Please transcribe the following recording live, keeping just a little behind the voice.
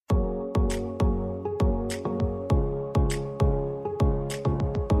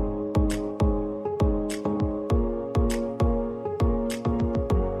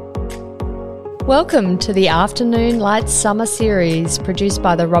Welcome to the Afternoon Lights Summer Series, produced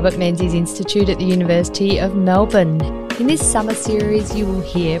by the Robert Menzies Institute at the University of Melbourne. In this summer series, you will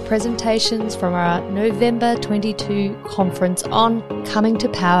hear presentations from our November 22 conference on Coming to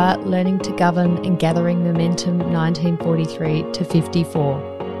Power, Learning to Govern and Gathering Momentum 1943 to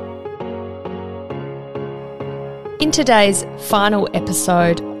 54. In today's final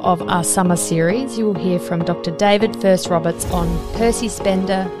episode of our summer series, you will hear from Dr. David First-Roberts on Percy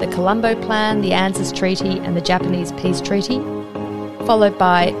Spender, the Colombo Plan, the ANZUS Treaty and the Japanese Peace Treaty, followed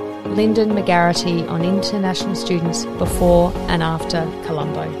by Lyndon McGarity on international students before and after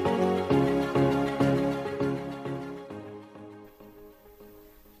Colombo.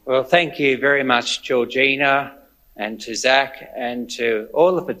 Well, thank you very much, Georgina, and to Zach and to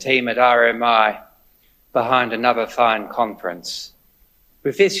all of the team at RMI behind another fine conference.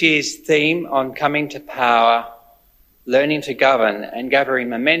 With this year's theme on coming to power, learning to govern and gathering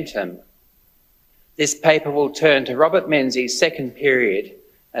momentum, this paper will turn to Robert Menzies' second period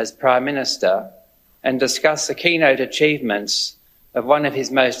as Prime Minister and discuss the keynote achievements of one of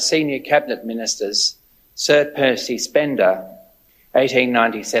his most senior cabinet ministers, Sir Percy Spender,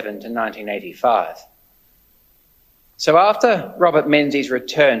 1897 to 1985. So after Robert Menzies'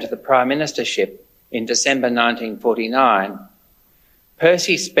 return to the Prime Ministership in December 1949,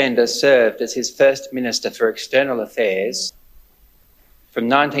 Percy Spender served as his first Minister for External Affairs from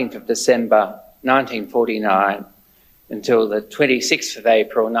 19th of December 1949 until the 26th of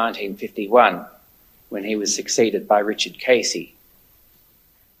April 1951, when he was succeeded by Richard Casey.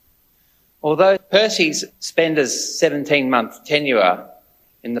 Although Percy Spender's 17-month tenure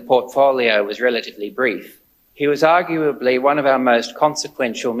in the portfolio was relatively brief, he was arguably one of our most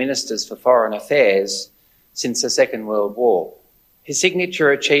consequential ministers for foreign affairs since the Second World War. His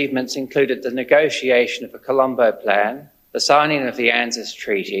signature achievements included the negotiation of the Colombo Plan, the signing of the ANZUS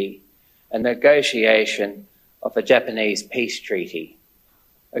Treaty, and negotiation of the Japanese Peace Treaty.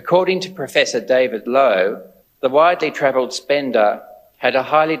 According to Professor David Lowe, the widely travelled Spender had a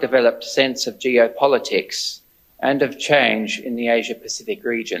highly developed sense of geopolitics and of change in the Asia-Pacific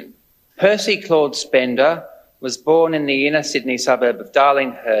region. Percy Claude Spender was born in the inner Sydney suburb of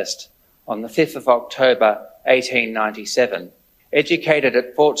Darlinghurst on the 5th of October 1897. Educated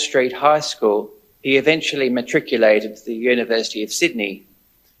at Fort Street High School, he eventually matriculated to the University of Sydney,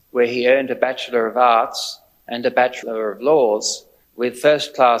 where he earned a Bachelor of Arts and a Bachelor of Laws with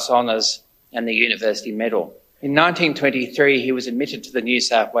first-class honours and the University Medal. In 1923, he was admitted to the New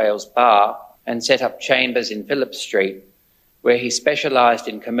South Wales Bar and set up chambers in Phillip Street, where he specialised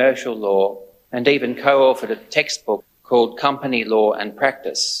in commercial law and even co-authored a textbook called Company Law and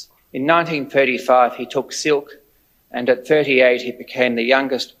Practice. In 1935, he took silk, and at 38, he became the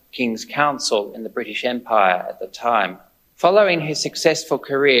youngest King's Counsel in the British Empire at the time. Following his successful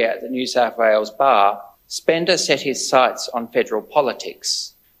career at the New South Wales Bar, Spender set his sights on federal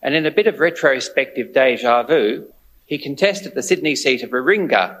politics. And in a bit of retrospective déjà vu, he contested the Sydney seat of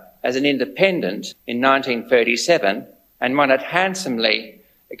Warringah as an independent in 1937 and won it handsomely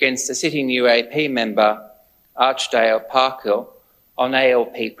against the sitting UAP member, Archdale Parkhill, on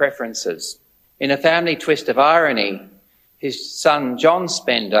ALP preferences. In a family twist of irony, his son John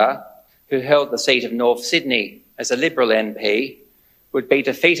Spender, who held the seat of North Sydney as a Liberal MP, would be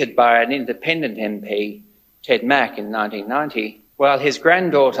defeated by an independent MP, Ted Mack, in 1990, while his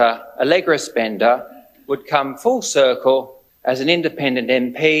granddaughter, Allegra Spender, would come full circle as an independent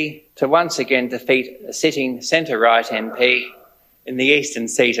MP to once again defeat a sitting centre-right MP in the eastern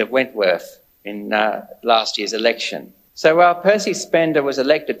seat of Wentworth in last year's election. So while Percy Spender was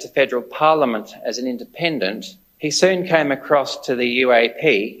elected to federal parliament as an independent, he soon came across to the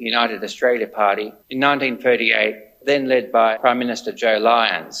UAP, United Australia Party, in 1938, then led by Prime Minister Joe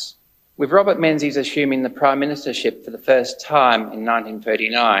Lyons. With Robert Menzies assuming the Prime Ministership for the first time in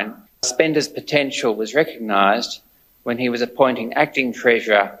 1939, Spender's potential was recognised when he was appointing acting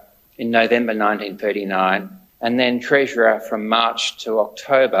Treasurer in November 1939 and then Treasurer from March to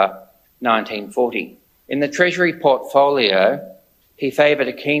October 1940. In the Treasury portfolio, he favoured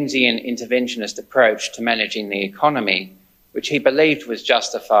a Keynesian interventionist approach to managing the economy, which he believed was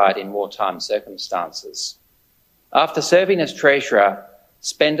justified in wartime circumstances. After serving as Treasurer,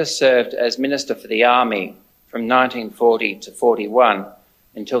 Spender served as Minister for the Army from 1940 to 41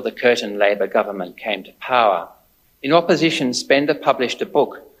 until the Curtin Labor government came to power. In opposition, Spender published a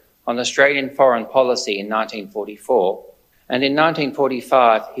book on Australian foreign policy in 1944, and in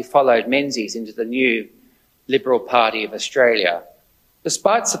 1945 he followed Menzies into the new Liberal Party of Australia.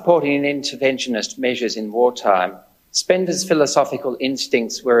 Despite supporting interventionist measures in wartime, Spender's philosophical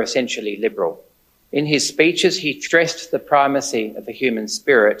instincts were essentially liberal. In his speeches, he stressed the primacy of the human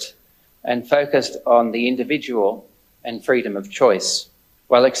spirit and focused on the individual and freedom of choice,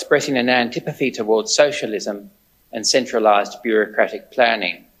 while expressing an antipathy towards socialism and centralised bureaucratic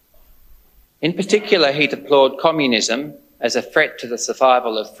planning. In particular, he deplored communism as a threat to the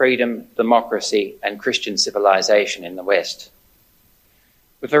survival of freedom, democracy and Christian civilisation in the West.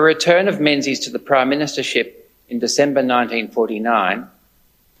 With the return of Menzies to the Prime Ministership in December 1949,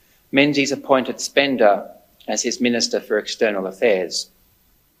 Menzies appointed Spender as his Minister for External Affairs.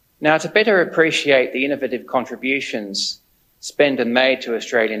 Now, to better appreciate the innovative contributions Spender made to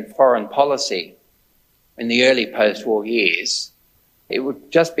Australian foreign policy in the early post-war years, it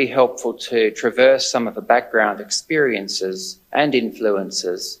would just be helpful to traverse some of the background experiences and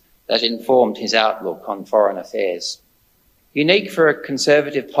influences that informed his outlook on foreign affairs. Unique for a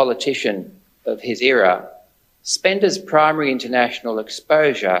Conservative politician of his era, Spender's primary international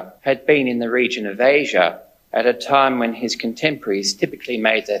exposure had been in the region of Asia at a time when his contemporaries typically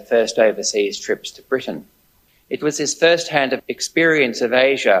made their first overseas trips to Britain. It was his first-hand experience of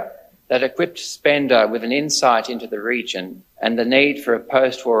Asia that equipped Spender with an insight into the region and the need for a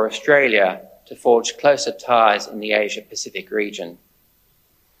post-war Australia to forge closer ties in the Asia-Pacific region.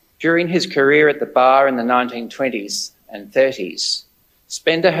 During his career at the bar in the 1920s and 30s,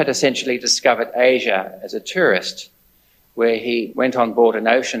 Spender had essentially discovered Asia as a tourist, where he went on board an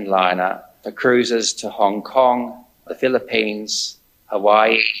ocean liner for cruises to Hong Kong, the Philippines,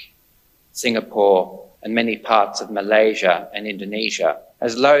 Hawaii, Singapore, and many parts of Malaysia and Indonesia.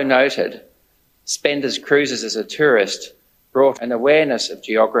 As Lowe noted, Spender's cruises as a tourist brought an awareness of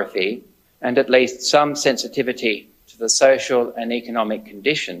geography and at least some sensitivity to the social and economic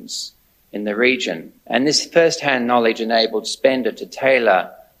conditions in the region. And this first-hand knowledge enabled Spender to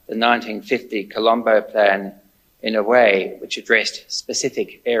tailor the 1950 Colombo Plan in a way which addressed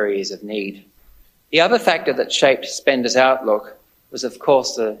specific areas of need. The other factor that shaped Spender's outlook was, of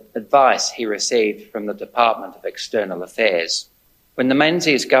course, the advice he received from the Department of External Affairs. When the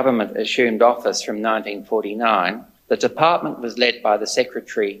Menzies government assumed office from 1949, the department was led by the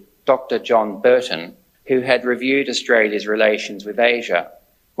Secretary, Dr. John Burton, who had reviewed Australia's relations with Asia.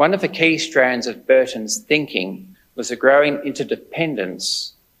 One of the key strands of Burton's thinking was the growing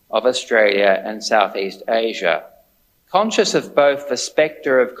interdependence of Australia and Southeast Asia. Conscious of both the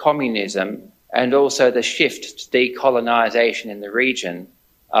spectre of communism and also the shift to decolonisation in the region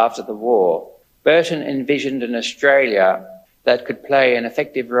after the war, Burton envisioned an Australia that could play an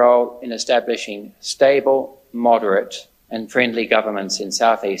effective role in establishing stable, moderate and friendly governments in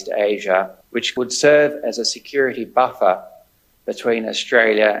Southeast Asia, which would serve as a security buffer between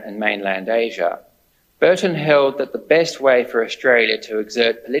Australia and mainland Asia. Burton held that the best way for Australia to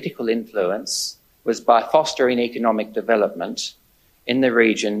exert political influence was by fostering economic development in the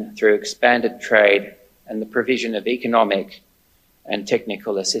region through expanded trade and the provision of economic and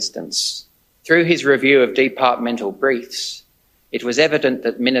technical assistance. Through his review of departmental briefs, it was evident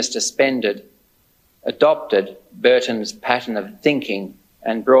that Minister Spender adopted Burton's pattern of thinking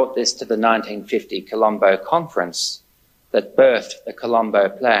and brought this to the 1950 Colombo Conference that birthed the Colombo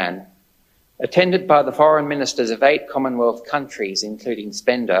Plan. Attended by the foreign ministers of 8 Commonwealth countries, including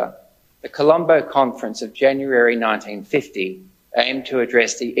Spender, the Colombo Conference of January 1950 aimed to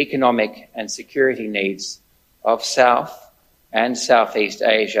address the economic and security needs of South and Southeast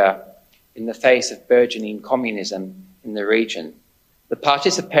Asia in the face of burgeoning communism in the region. The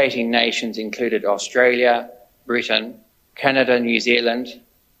participating nations included Australia, Britain, Canada, New Zealand,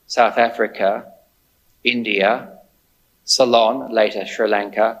 South Africa, India, Ceylon, later Sri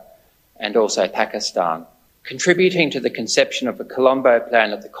Lanka, and also Pakistan. Contributing to the conception of the Colombo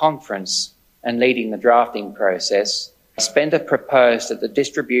Plan at the conference and leading the drafting process, Spender proposed that the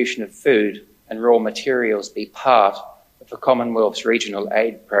distribution of food and raw materials be part of the Commonwealth's regional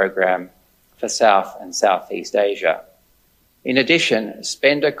aid program for South and Southeast Asia. In addition,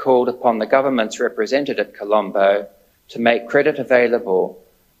 Spender called upon the governments represented at Colombo to make credit available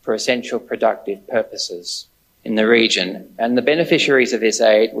for essential productive purposes in the region, and the beneficiaries of this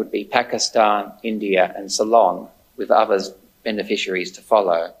aid would be Pakistan, India and Ceylon, with others beneficiaries to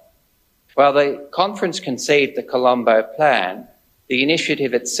follow. While the conference conceived the Colombo Plan, the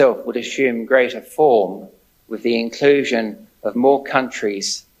initiative itself would assume greater form with the inclusion of more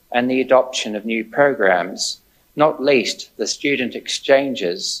countries and the adoption of new programs, not least the student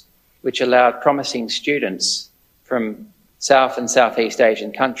exchanges, which allowed promising students from South and Southeast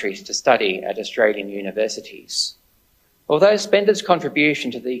Asian countries to study at Australian universities. Although Spender's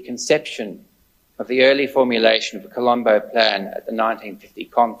contribution to the conception of the early formulation of the Colombo Plan at the 1950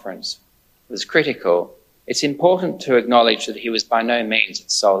 conference was critical, it's important to acknowledge that he was by no means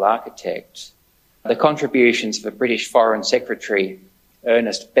its sole architect. The contributions of the British Foreign Secretary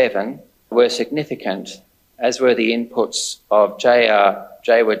Ernest Bevin were significant, as were the inputs of J.R.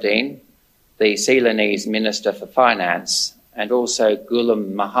 Jayewardene, the Ceylonese Minister for Finance, and also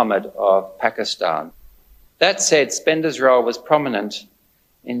Ghulam Muhammad of Pakistan. That said, Spender's role was prominent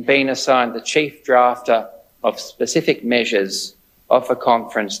in being assigned the chief drafter of specific measures of the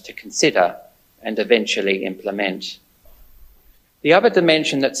conference to consider and eventually implement. The other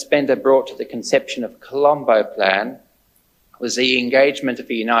dimension that Spender brought to the conception of Colombo Plan was the engagement of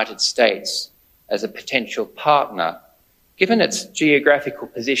the United States as a potential partner, given its geographical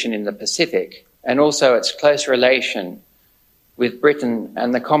position in the Pacific and also its close relation with Britain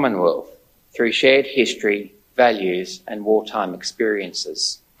and the Commonwealth through shared history, values, and wartime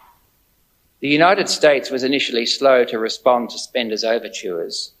experiences. The United States was initially slow to respond to Spender's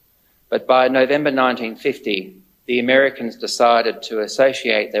overtures, but by November 1950, the Americans decided to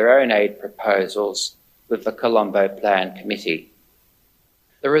associate their own aid proposals with the Colombo Plan Committee.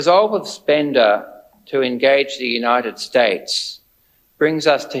 The resolve of Spender to engage the United States brings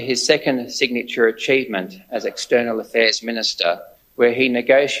us to his second signature achievement as External Affairs Minister, where he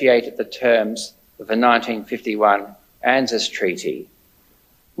negotiated the terms of the 1951 ANZUS Treaty.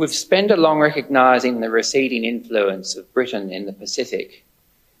 With Spender long recognising the receding influence of Britain in the Pacific,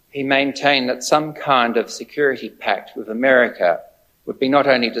 he maintained that some kind of security pact with America would be not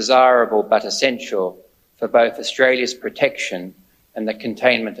only desirable but essential for both Australia's protection and the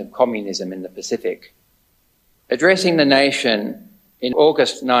containment of communism in the Pacific. Addressing the nation in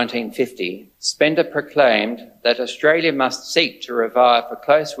August 1950, Spender proclaimed that Australia must seek to revive a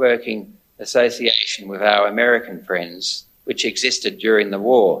close working association with our American friends, which existed during the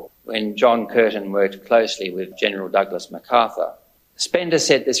war, when John Curtin worked closely with General Douglas MacArthur. Spender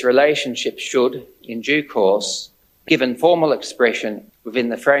said this relationship should, in due course, be given formal expression within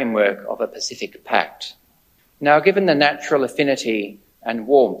the framework of a Pacific Pact. Now, given the natural affinity and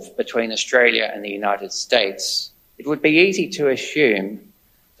warmth between Australia and the United States, it would be easy to assume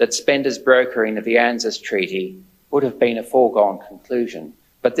that Spender's brokering of the ANZUS Treaty would have been a foregone conclusion,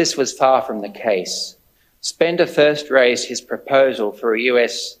 but this was far from the case. Spender first raised his proposal for a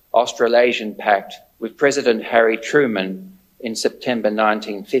US Australasian Pact with President Harry Truman in September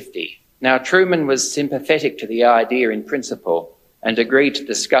 1950. Now, Truman was sympathetic to the idea in principle and agreed to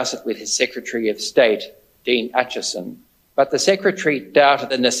discuss it with his Secretary of State, Dean Acheson, but the Secretary doubted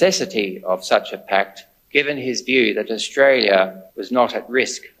the necessity of such a pact, given his view that Australia was not at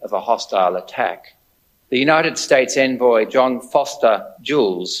risk of a hostile attack. The United States envoy, John Foster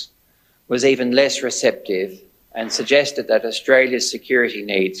Dulles, was even less receptive and suggested that Australia's security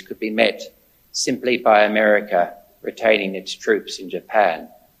needs could be met simply by America retaining its troops in Japan.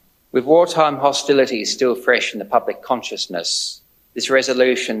 With wartime hostilities still fresh in the public consciousness, this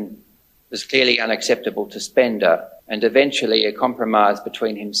resolution was clearly unacceptable to Spender, and eventually a compromise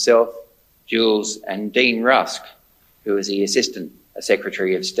between himself, Dulles, and Dean Rusk, who was the Assistant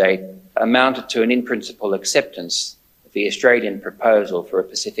Secretary of State, amounted to an in-principle acceptance of the Australian proposal for a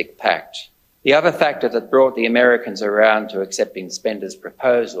Pacific Pact. The other factor that brought the Americans around to accepting Spender's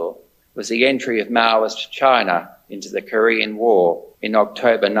proposal was the entry of Maoist China into the Korean War in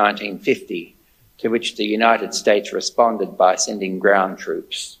October 1950, to which the United States responded by sending ground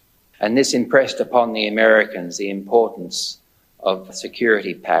troops. And this impressed upon the Americans the importance of the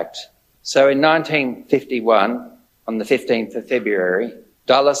Security Pact. So in 1951, on the 15th of February,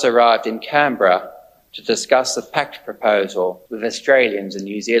 Dulles arrived in Canberra to discuss the pact proposal with Australians and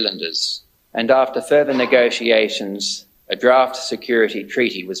New Zealanders. And after further negotiations, a draft security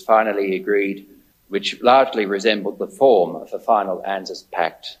treaty was finally agreed, which largely resembled the form of the final ANZUS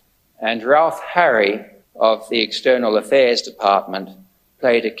Pact. And Ralph Harry of the External Affairs Department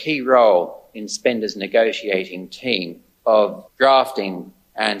played a key role in Spender's negotiating team of drafting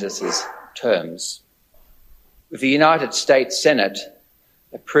ANZUS's terms. With the United States Senate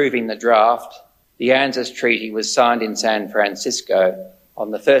approving the draft, the ANZUS Treaty was signed in San Francisco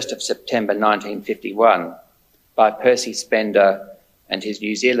on the 1st of September 1951 by Percy Spender and his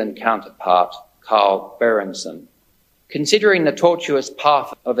New Zealand counterpart, Carl Berenson. Considering the tortuous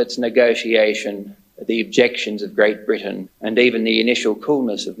path of its negotiation, the objections of Great Britain, and even the initial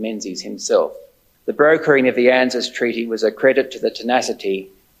coolness of Menzies himself, the brokering of the ANZUS Treaty was a credit to the tenacity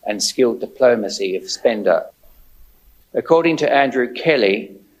and skilled diplomacy of Spender. According to Andrew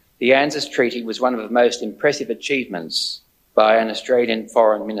Kelly, the ANZUS Treaty was one of the most impressive achievements by an Australian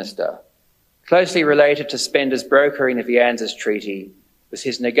foreign minister. Closely related to Spender's brokering of the ANZUS Treaty was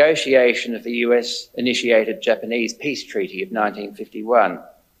his negotiation of the US-initiated Japanese Peace Treaty of 1951,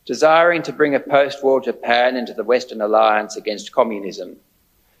 desiring to bring a post-war Japan into the Western alliance against communism.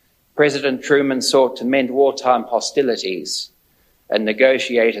 President Truman sought to mend wartime hostilities and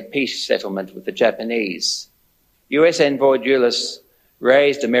negotiate a peace settlement with the Japanese. US envoy Dulles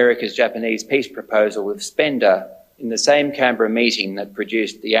raised America's Japanese peace proposal with Spender in the same Canberra meeting that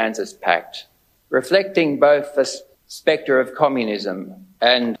produced the ANZUS Pact. Reflecting both the spectre of communism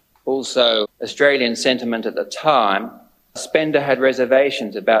and also Australian sentiment at the time, Spender had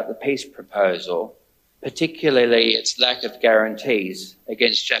reservations about the peace proposal, particularly its lack of guarantees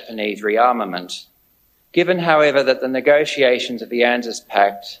against Japanese rearmament. Given, however, that the negotiations of the ANZUS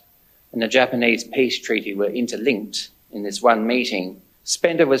Pact and the Japanese peace treaty were interlinked in this one meeting,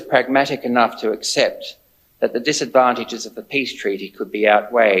 Spender was pragmatic enough to accept that the disadvantages of the peace treaty could be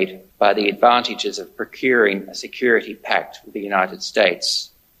outweighed by the advantages of procuring a security pact with the United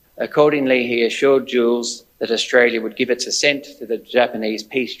States. Accordingly, he assured Dulles that Australia would give its assent to the Japanese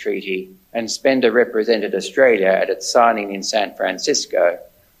peace treaty, and Spender represented Australia at its signing in San Francisco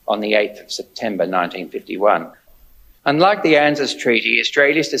on the 8th of September 1951. Unlike the ANZUS Treaty,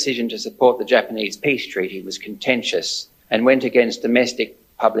 Australia's decision to support the Japanese peace treaty was contentious and went against domestic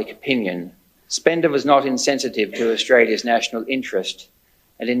public opinion. Spender was not insensitive to Australia's national interest,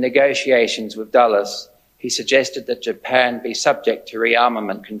 and in negotiations with Dulles, he suggested that Japan be subject to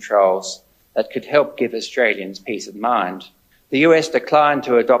rearmament controls that could help give Australians peace of mind. The US declined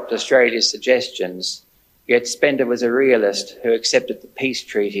to adopt Australia's suggestions, yet Spender was a realist who accepted the peace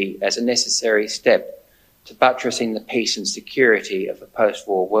treaty as a necessary step to buttressing the peace and security of the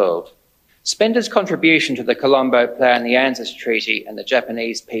post-war world. Spender's contribution to the Colombo Plan, the ANZUS Treaty and the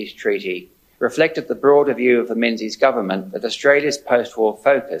Japanese peace treaty reflected the broader view of the Menzies government that Australia's post-war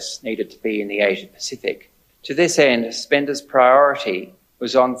focus needed to be in the Asia-Pacific. To this end, Spender's priority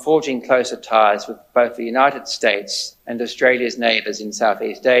was on forging closer ties with both the United States and Australia's neighbours in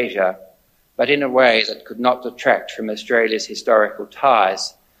Southeast Asia, but in a way that could not detract from Australia's historical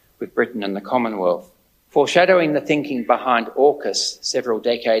ties with Britain and the Commonwealth. Foreshadowing the thinking behind AUKUS several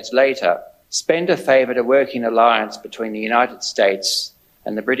decades later, Spender favoured a working alliance between the United States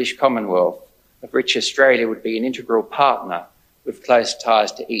and the British Commonwealth, of which Australia would be an integral partner with close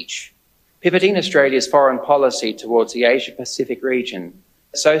ties to each. Pivoting Australia's foreign policy towards the Asia-Pacific region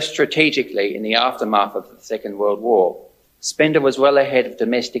so strategically in the aftermath of the Second World War, Spender was well ahead of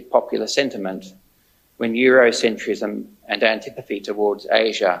domestic popular sentiment when Eurocentrism and antipathy towards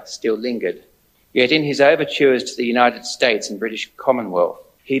Asia still lingered. Yet in his overtures to the United States and British Commonwealth,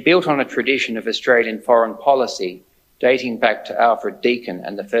 he built on a tradition of Australian foreign policy dating back to Alfred Deakin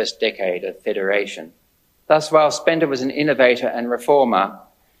and the first decade of Federation. Thus, while Spender was an innovator and reformer,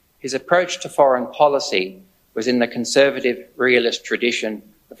 his approach to foreign policy was in the conservative realist tradition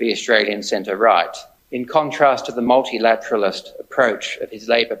of the Australian centre-right, in contrast to the multilateralist approach of his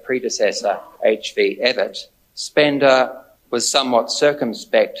Labor predecessor, H.V. Evatt. Spender was somewhat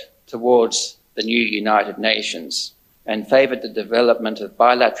circumspect towards the new United Nations and favoured the development of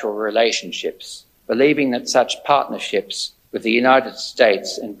bilateral relationships, believing that such partnerships with the United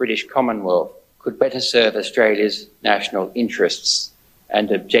States and British Commonwealth could better serve Australia's national interests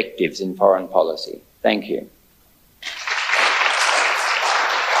and objectives in foreign policy. Thank you.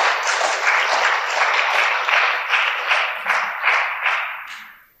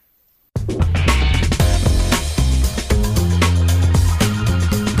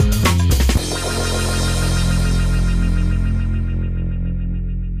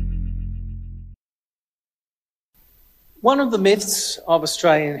 One of the myths of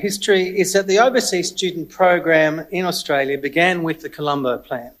Australian history is that the overseas student program in Australia began with the Colombo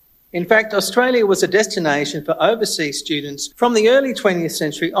Plan. In fact, Australia was a destination for overseas students from the early 20th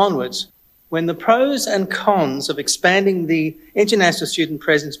century onwards, when the pros and cons of expanding the international student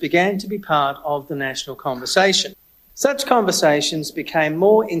presence began to be part of the national conversation. Such conversations became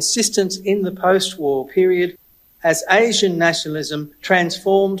more insistent in the post-war period as Asian nationalism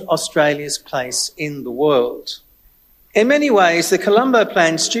transformed Australia's place in the world. In many ways, the Colombo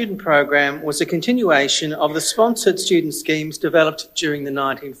Plan student program was a continuation of the sponsored student schemes developed during the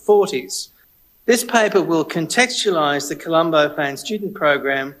 1940s. This paper will contextualise the Colombo Plan student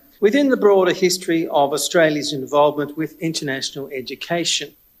program within the broader history of Australia's involvement with international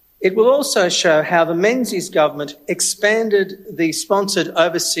education. It will also show how the Menzies government expanded the sponsored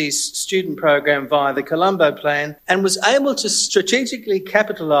overseas student program via the Colombo Plan and was able to strategically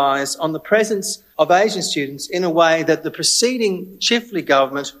capitalise on the presence of Asian students in a way that the preceding Chifley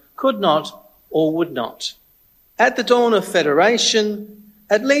government could not or would not. At the dawn of Federation,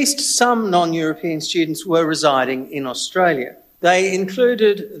 at least some non-European students were residing in Australia. They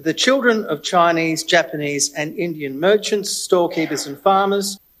included the children of Chinese, Japanese and Indian merchants, storekeepers and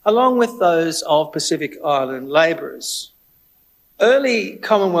farmers, along with those of Pacific Island labourers. Early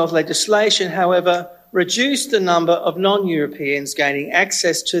Commonwealth legislation, however, reduced the number of non-Europeans gaining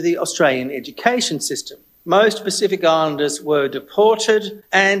access to the Australian education system. Most Pacific Islanders were deported,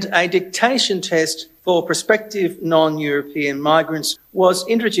 and a dictation test for prospective non-European migrants was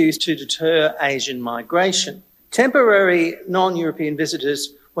introduced to deter Asian migration. Temporary non-European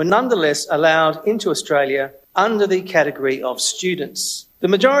visitors were nonetheless allowed into Australia under the category of students. The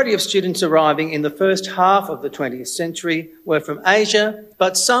majority of students arriving in the first half of the 20th century were from Asia,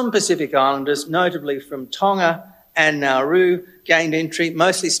 but some Pacific Islanders, notably from Tonga and Nauru, gained entry,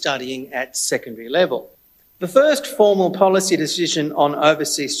 mostly studying at secondary level. The first formal policy decision on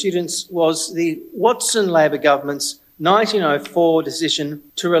overseas students was the Watson Labor government's 1904 decision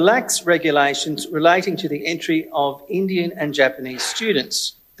to relax regulations relating to the entry of Indian and Japanese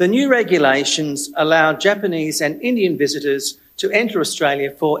students. The new regulations allowed Japanese and Indian visitors to enter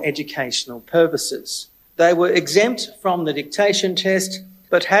Australia for educational purposes. They were exempt from the dictation test,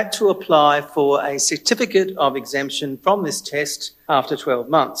 but had to apply for a certificate of exemption from this test after 12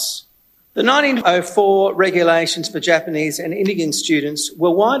 months. The 1904 regulations for Japanese and Indian students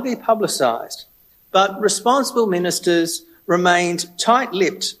were widely publicised, but responsible ministers remained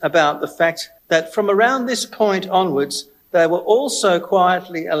tight-lipped about the fact that from around this point onwards, they were also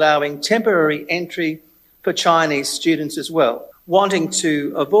quietly allowing temporary entry for Chinese students as well, wanting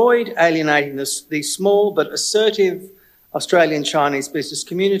to avoid alienating the small but assertive Australian Chinese business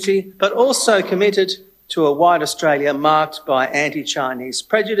community, but also committed to a white Australia marked by anti-Chinese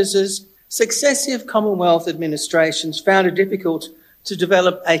prejudices. Successive Commonwealth administrations found it difficult to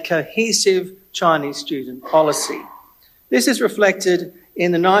develop a cohesive Chinese student policy. This is reflected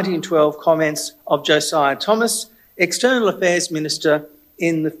in the 1912 comments of Josiah Thomas, External Affairs Minister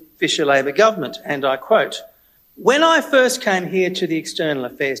in the Fisher Labor government, and I quote, "When I first came here to the External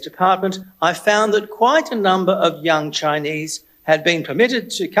Affairs Department, I found that quite a number of young Chinese had been permitted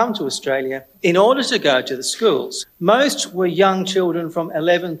to come to Australia in order to go to the schools. Most were young children from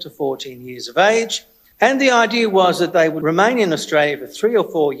 11 to 14 years of age, and the idea was that they would remain in Australia for 3 or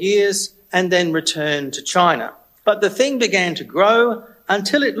 4 years and then return to China. But the thing began to grow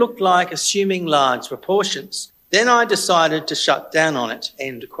until it looked like assuming large proportions. Then I decided to shut down on it,"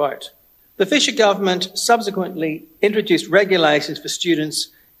 end quote. The Fisher government subsequently introduced regulations for students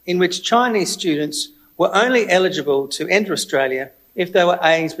in which Chinese students were only eligible to enter Australia if they were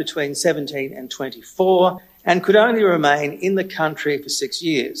aged between 17 and 24 and could only remain in the country for 6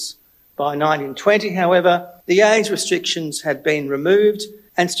 years. By 1920, however, the age restrictions had been removed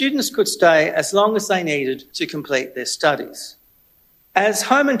and students could stay as long as they needed to complete their studies. As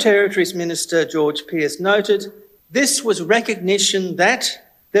Home and Territories Minister George Pearce noted, this was recognition that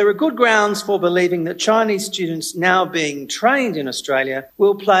there are good grounds for believing that Chinese students now being trained in Australia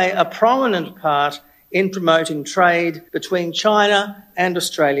will play a prominent part in promoting trade between China and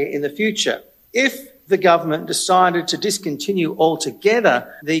Australia in the future. If the government decided to discontinue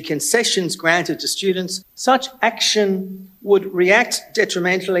altogether the concessions granted to students, such action would react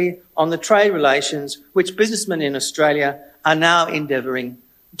detrimentally on the trade relations which businessmen in Australia are now endeavouring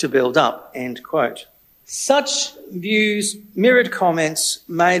to build up, end quote. Such views mirrored comments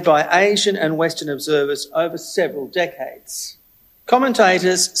made by Asian and Western observers over several decades.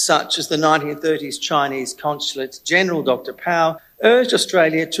 Commentators such as the 1930s Chinese Consulate General Dr. Pao urged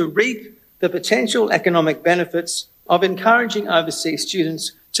Australia to reap the potential economic benefits of encouraging overseas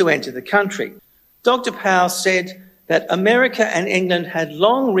students to enter the country. Dr. Pao said that America and England had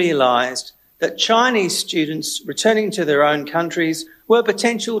long realised that Chinese students returning to their own countries were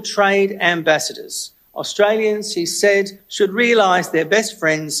potential trade ambassadors. Australians, he said, should realise their best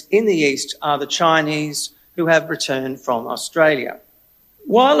friends in the East are the Chinese who have returned from Australia.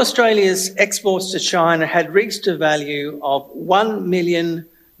 While Australia's exports to China had reached a value of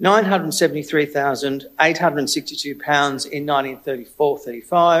 £1,973,862 in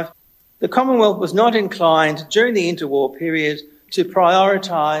 1934-35, the Commonwealth was not inclined during the interwar period to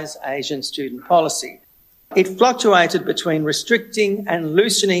prioritise Asian student policy. It fluctuated between restricting and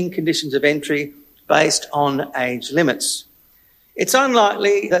loosening conditions of entry based on age limits. It's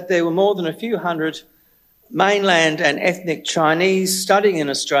unlikely that there were more than a few hundred mainland and ethnic Chinese studying in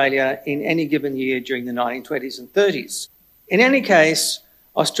Australia in any given year during the 1920s and 30s. In any case,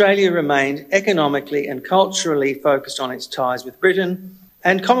 Australia remained economically and culturally focused on its ties with Britain,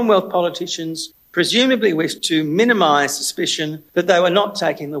 and Commonwealth politicians presumably wished to minimise suspicion that they were not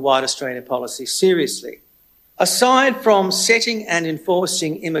taking the White Australia policy seriously. Aside from setting and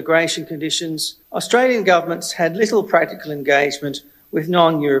enforcing immigration conditions, Australian governments had little practical engagement with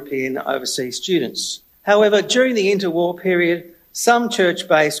non-European overseas students. However, during the interwar period, some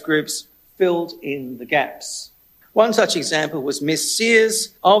church-based groups filled in the gaps. One such example was Miss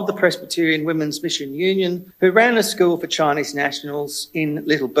Sears of the Presbyterian Women's Mission Union, who ran a school for Chinese nationals in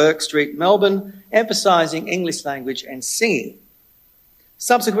Little Bourke Street, Melbourne, emphasising English language and singing.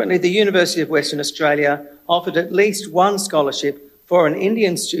 Subsequently, the University of Western Australia offered at least one scholarship for an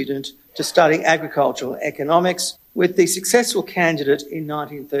Indian student to study agricultural economics, with the successful candidate in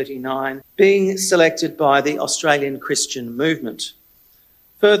 1939 being selected by the Australian Christian Movement.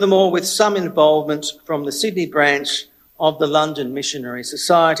 Furthermore, with some involvement from the Sydney branch of the London Missionary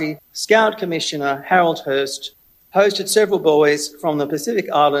Society, Scout Commissioner Harold Hurst hosted several boys from the Pacific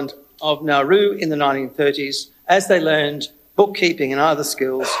island of Nauru in the 1930s as they learned bookkeeping and other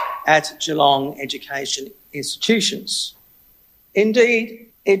skills at Geelong education institutions. Indeed,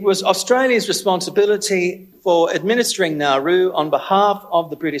 it was Australia's responsibility for administering Nauru on behalf of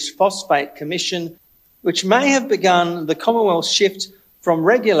the British Phosphate Commission, which may have begun the Commonwealth shift from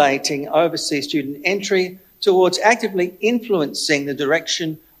regulating overseas student entry towards actively influencing the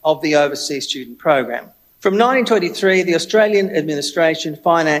direction of the overseas student program. From 1923, the Australian administration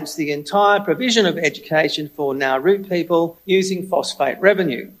financed the entire provision of education for Nauru people using phosphate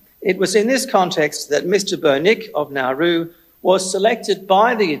revenue. It was in this context that Mr. Burnick of Nauru was selected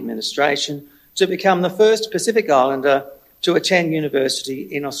by the administration to become the first Pacific Islander to attend university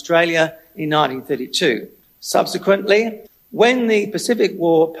in Australia in 1932. Subsequently, when the Pacific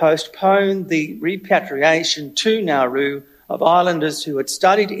War postponed the repatriation to Nauru of islanders who had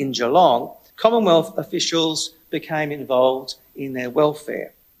studied in Geelong, Commonwealth officials became involved in their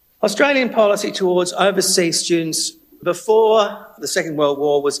welfare. Australian policy towards overseas students before the Second World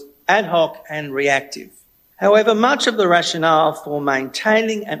War was ad hoc and reactive. However, much of the rationale for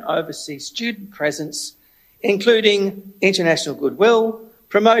maintaining an overseas student presence, including international goodwill,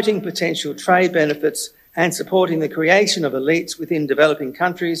 promoting potential trade benefits, and supporting the creation of elites within developing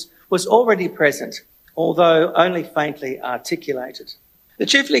countries, was already present, although only faintly articulated. The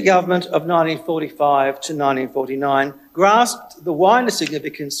Chifley government of 1945 to 1949 grasped the wider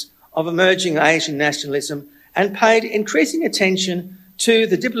significance of emerging Asian nationalism and paid increasing attention to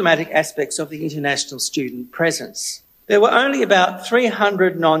the diplomatic aspects of the international student presence. There were only about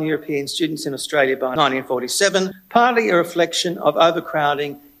 300 non-European students in Australia by 1947, partly a reflection of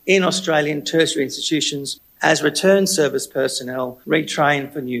overcrowding in Australian tertiary institutions as return service personnel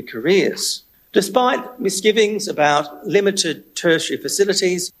retrained for new careers. Despite misgivings about limited tertiary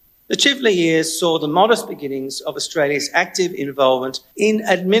facilities, the Chifley years saw the modest beginnings of Australia's active involvement in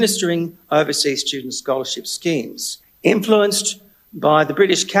administering overseas student scholarship schemes. Influenced by the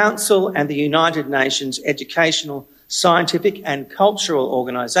British Council and the United Nations Educational, Scientific and Cultural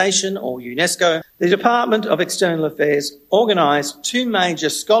Organisation, or UNESCO, the Department of External Affairs organised two major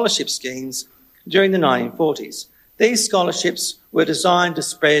scholarship schemes during the 1940s. These scholarships were designed to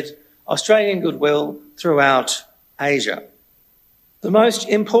spread Australian goodwill throughout Asia. The most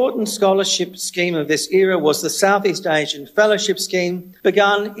important scholarship scheme of this era was the Southeast Asian Fellowship Scheme,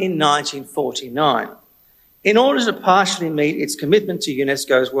 begun in 1949. In order to partially meet its commitment to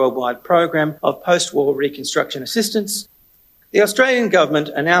UNESCO's worldwide program of post-war reconstruction assistance, the Australian government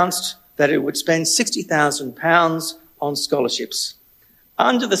announced that it would spend £60,000 on scholarships.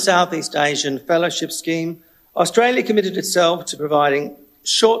 Under the Southeast Asian Fellowship Scheme, Australia committed itself to providing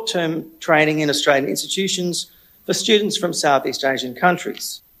short-term training in Australian institutions for students from Southeast Asian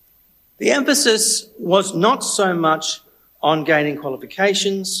countries. The emphasis was not so much on gaining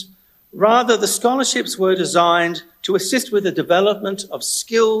qualifications. Rather, the scholarships were designed to assist with the development of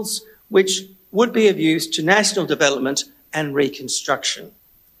skills which would be of use to national development and reconstruction.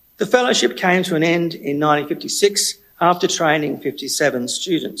 The fellowship came to an end in 1956 after training 57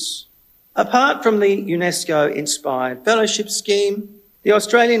 students. Apart from the UNESCO-inspired fellowship scheme, the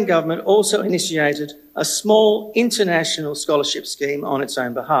Australian government also initiated a small international scholarship scheme on its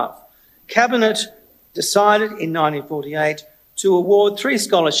own behalf. Cabinet decided in 1948 to award 3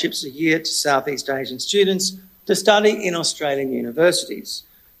 scholarships a year to Southeast Asian students to study in Australian universities.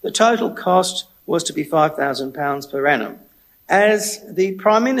 The total cost was to be £5,000 per annum. As the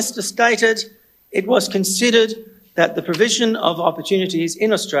Prime Minister stated, it was considered that the provision of opportunities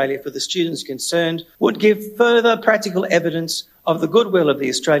in Australia for the students concerned would give further practical evidence of the goodwill of the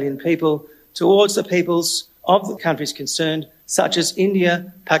Australian people towards the peoples of the countries concerned, such as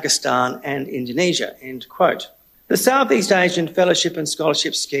India, Pakistan and Indonesia, end quote. The Southeast Asian Fellowship and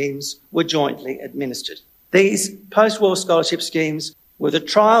Scholarship schemes were jointly administered. These post-war scholarship schemes were the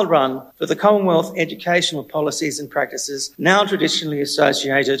trial run for the Commonwealth educational policies and practices now traditionally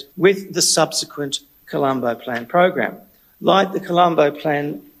associated with the subsequent Colombo Plan program. Like the Colombo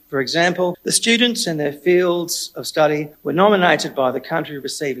Plan, for example, the students and their fields of study were nominated by the country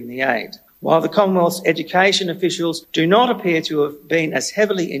receiving the aid. while the Commonwealth's education officials do not appear to have been as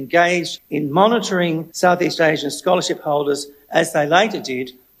heavily engaged in monitoring Southeast Asian scholarship holders as they later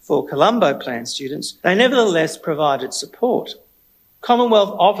did for Colombo Plan students, they nevertheless provided support.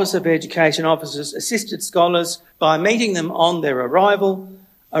 Commonwealth Office of Education officers assisted scholars by meeting them on their arrival,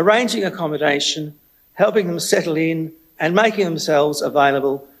 arranging accommodation, helping them settle in, and making themselves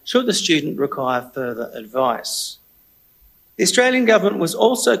available should the student require further advice. The Australian government was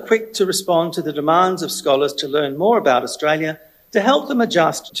also quick to respond to the demands of scholars to learn more about Australia to help them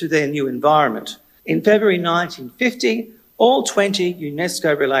adjust to their new environment. In February 1950, all 20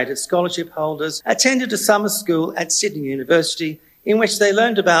 UNESCO-related scholarship holders attended a summer school at Sydney University in which they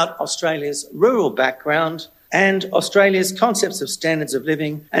learned about Australia's rural background and Australia's concepts of standards of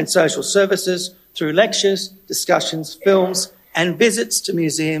living and social services through lectures, discussions, films, and visits to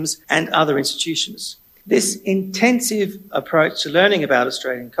museums and other institutions. This intensive approach to learning about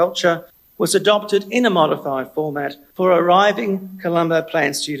Australian culture was adopted in a modified format for arriving Colombo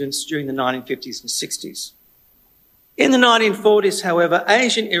Plan students during the 1950s and 60s. In the 1940s, however,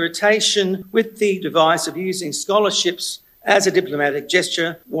 Asian irritation with the device of using scholarships as a diplomatic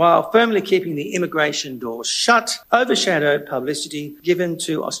gesture while firmly keeping the immigration door shut overshadowed publicity given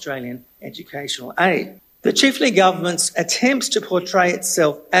to Australian educational aid. The Chifley government's attempts to portray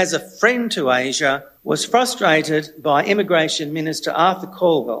itself as a friend to Asia was frustrated by Immigration Minister Arthur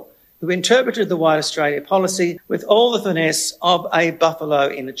Caldwell, who interpreted the White Australia policy with all the finesse of a buffalo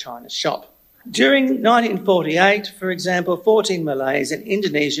in a china shop. During 1948, for example, 14 Malays and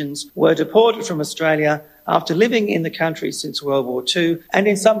Indonesians were deported from Australia after living in the country since World War II and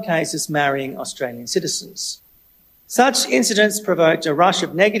in some cases marrying Australian citizens. Such incidents provoked a rush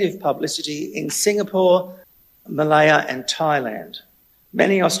of negative publicity in Singapore, Malaya and Thailand.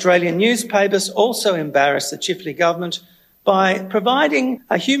 Many Australian newspapers also embarrassed the Chifley government by providing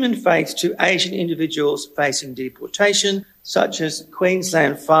a human face to Asian individuals facing deportation, such as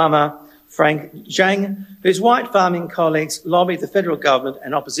Queensland farmer Frank Zhang, whose white farming colleagues lobbied the federal government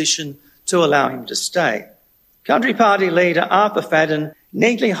and opposition to allow him to stay. Country Party leader Arthur Fadden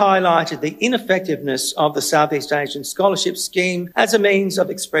neatly highlighted the ineffectiveness of the Southeast Asian Scholarship Scheme as a means of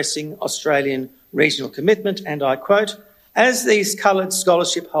expressing Australian regional commitment, and I quote, "As these coloured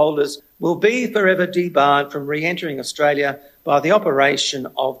scholarship holders will be forever debarred from re-entering Australia by the operation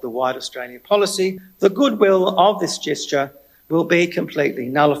of the White Australia policy, the goodwill of this gesture will be completely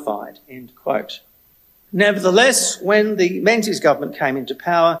nullified," end quote. Nevertheless, when the Menzies government came into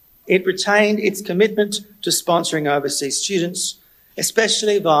power, it retained its commitment to sponsoring overseas students,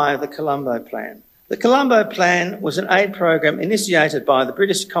 especially via the Colombo Plan. The Colombo Plan was an aid program initiated by the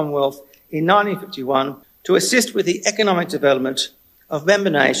British Commonwealth in 1951 to assist with the economic development of member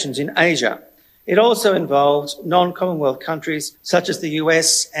nations in Asia. It also involved non-Commonwealth countries such as the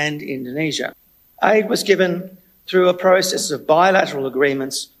US and Indonesia. Aid was given through a process of bilateral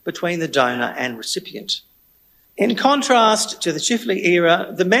agreements between the donor and recipient. In contrast to the Chifley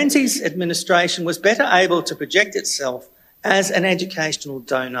era, the Menzies administration was better able to project itself as an educational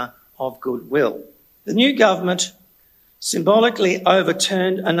donor of goodwill. The new government symbolically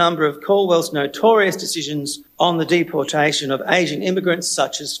overturned a number of Caldwell's notorious decisions on the deportation of Asian immigrants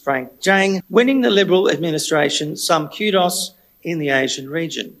such as Frank Zhang, winning the Liberal administration some kudos in the Asian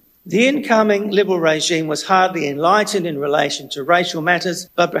region. The incoming Liberal regime was hardly enlightened in relation to racial matters,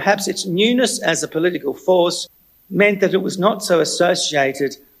 but perhaps its newness as a political force meant that it was not so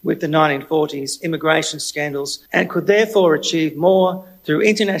associated with the 1940s immigration scandals and could therefore achieve more through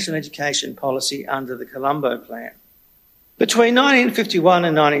international education policy under the Colombo Plan. Between 1951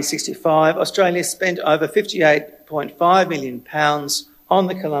 and 1965, Australia spent over £58.5 million on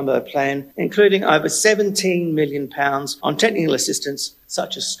the Colombo Plan, including over £17 million on technical assistance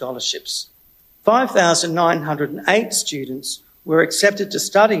such as scholarships. 5,908 students were accepted to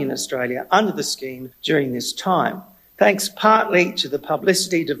study in Australia under the scheme during this time, thanks partly to the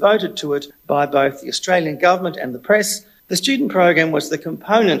publicity devoted to it by both the Australian government and the press. The student program was the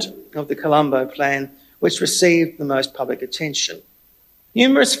component of the Colombo Plan which received the most public attention.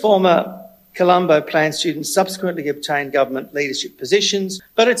 Numerous former Colombo Plan students subsequently obtained government leadership positions,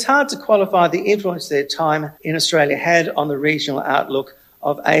 but it's hard to qualify the influence their time in Australia had on the regional outlook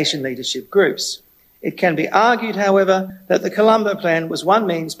of Asian leadership groups. It can be argued, however, that the Colombo Plan was one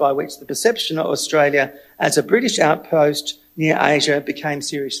means by which the perception of Australia as a British outpost near Asia became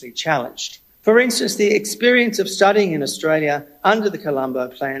seriously challenged. For instance, the experience of studying in Australia under the Colombo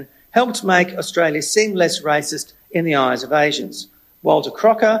Plan helped make Australia seem less racist in the eyes of Asians. Walter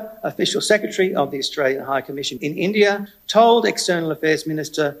Crocker, Official Secretary of the Australian High Commission in India, told External Affairs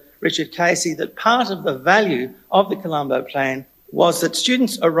Minister Richard Casey that part of the value of the Colombo Plan was that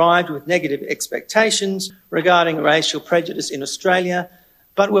students arrived with negative expectations regarding racial prejudice in Australia,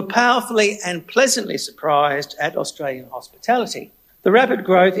 but were powerfully and pleasantly surprised at Australian hospitality. The rapid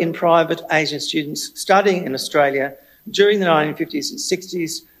growth in private Asian students studying in Australia during the 1950s and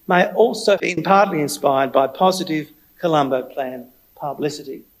 60s may also have been partly inspired by positive Colombo Plan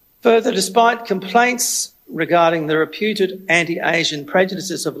publicity. Further, despite complaints regarding the reputed anti-Asian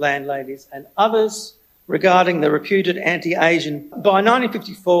prejudices of landladies and others regarding the reputed anti-Asian, by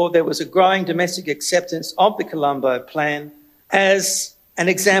 1954 there was a growing domestic acceptance of the Colombo Plan as an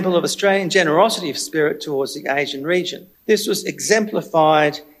example of Australian generosity of spirit towards the Asian region. This was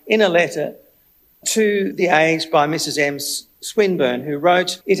exemplified in a letter to The Age by Mrs. M. Swinburne, who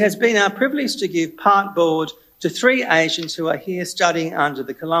wrote, "It has been our privilege to give part board to 3 Asians who are here studying under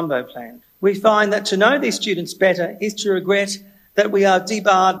the Colombo Plan. We find that to know these students better is to regret that we are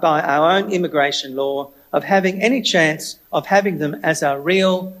debarred by our own immigration law of having any chance of having them as our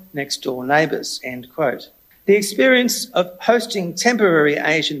real next-door neighbours," end quote. The experience of hosting temporary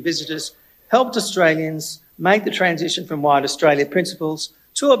Asian visitors helped Australians make the transition from White Australia principles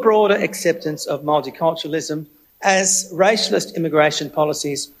to a broader acceptance of multiculturalism as racialist immigration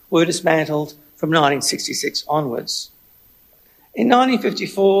policies were dismantled from 1966 onwards. In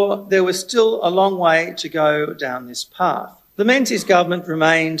 1954, there was still a long way to go down this path. The Menzies government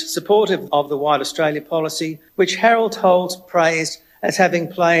remained supportive of the White Australia policy, which Harold Holt praised as having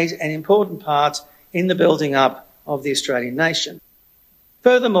played an important part in the building up of the Australian nation.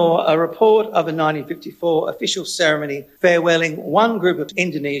 Furthermore, a report of a 1954 official ceremony farewelling one group of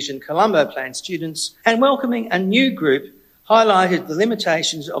Indonesian Colombo Plan students and welcoming a new group highlighted the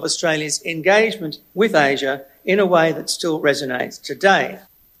limitations of Australia's engagement with Asia in a way that still resonates today.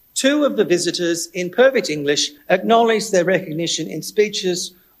 2 of the visitors, in perfect English, acknowledged their recognition in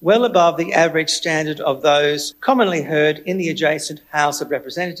speeches well above the average standard of those commonly heard in the adjacent House of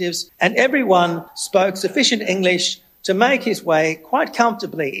Representatives, and everyone spoke sufficient English to make his way quite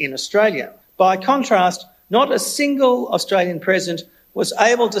comfortably in Australia. By contrast, not a single Australian present was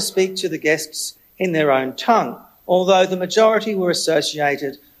able to speak to the guests in their own tongue, although the majority were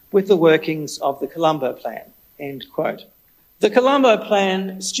associated with the workings of the Colombo Plan, end quote. The Colombo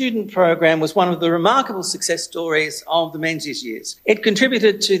Plan student program was one of the remarkable success stories of the Menzies years. It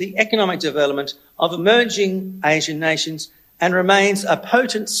contributed to the economic development of emerging Asian nations and remains a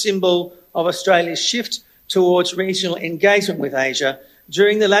potent symbol of Australia's shift towards regional engagement with Asia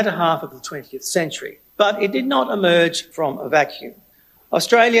during the latter half of the 20th century. But it did not emerge from a vacuum.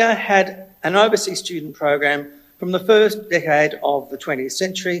 Australia had an overseas student program from the first decade of the 20th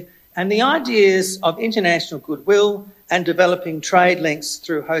century, and the ideas of international goodwill and developing trade links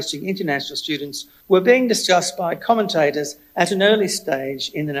through hosting international students were being discussed by commentators at an early stage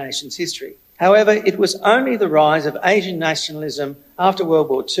in the nation's history. However, it was only the rise of Asian nationalism after World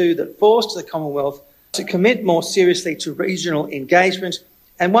War II that forced the Commonwealth to commit more seriously to regional engagement,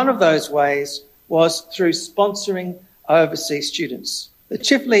 and one of those ways was through sponsoring overseas students. The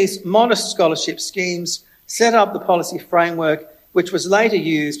Chifley's modest scholarship schemes set up the policy framework which was later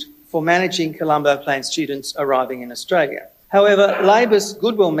used for managing Colombo Plan students arriving in Australia. However, Labor's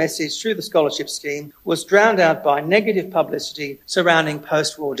goodwill message through the scholarship scheme was drowned out by negative publicity surrounding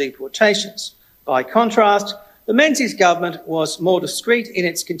post-war deportations. By contrast, the Menzies government was more discreet in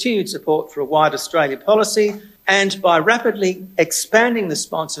its continued support for a White Australia policy, and by rapidly expanding the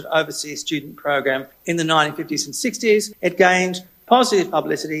sponsored overseas student program in the 1950s and 60s, it gained positive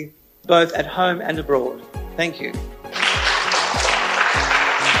publicity both at home and abroad. Thank you.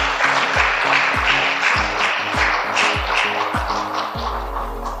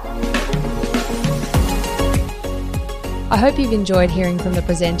 I hope you've enjoyed hearing from the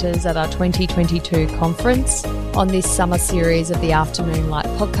presenters at our 2022 conference on this summer series of the Afternoon Light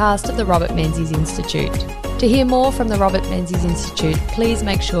podcast of the Robert Menzies Institute. To hear more from the Robert Menzies Institute, please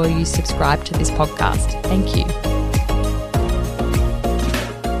make sure you subscribe to this podcast. Thank you.